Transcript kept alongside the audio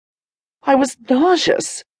I was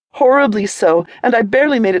nauseous, horribly so, and I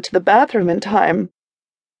barely made it to the bathroom in time.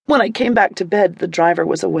 When I came back to bed, the driver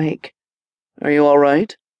was awake. "Are you all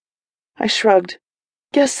right?" I shrugged.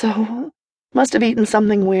 Guess so. Must have eaten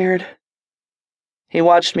something weird. He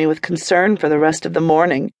watched me with concern for the rest of the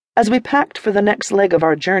morning as we packed for the next leg of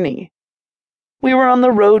our journey. We were on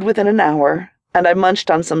the road within an hour, and I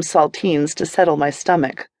munched on some saltines to settle my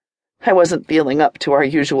stomach. I wasn't feeling up to our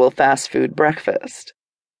usual fast food breakfast.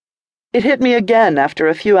 It hit me again after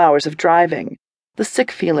a few hours of driving, the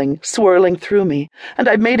sick feeling swirling through me, and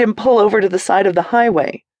I made him pull over to the side of the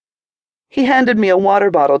highway. He handed me a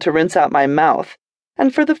water bottle to rinse out my mouth,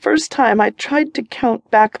 and for the first time I tried to count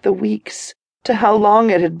back the weeks to how long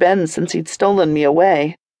it had been since he'd stolen me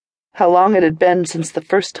away, how long it had been since the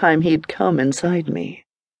first time he'd come inside me.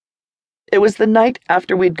 It was the night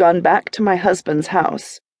after we'd gone back to my husband's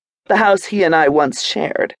house, the house he and I once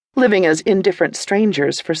shared, living as indifferent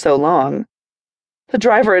strangers for so long. The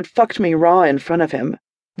driver had fucked me raw in front of him.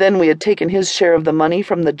 Then we had taken his share of the money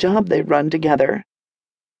from the job they'd run together.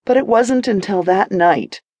 But it wasn't until that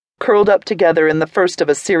night, curled up together in the first of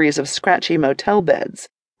a series of scratchy motel beds,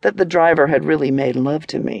 that the driver had really made love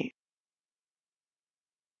to me.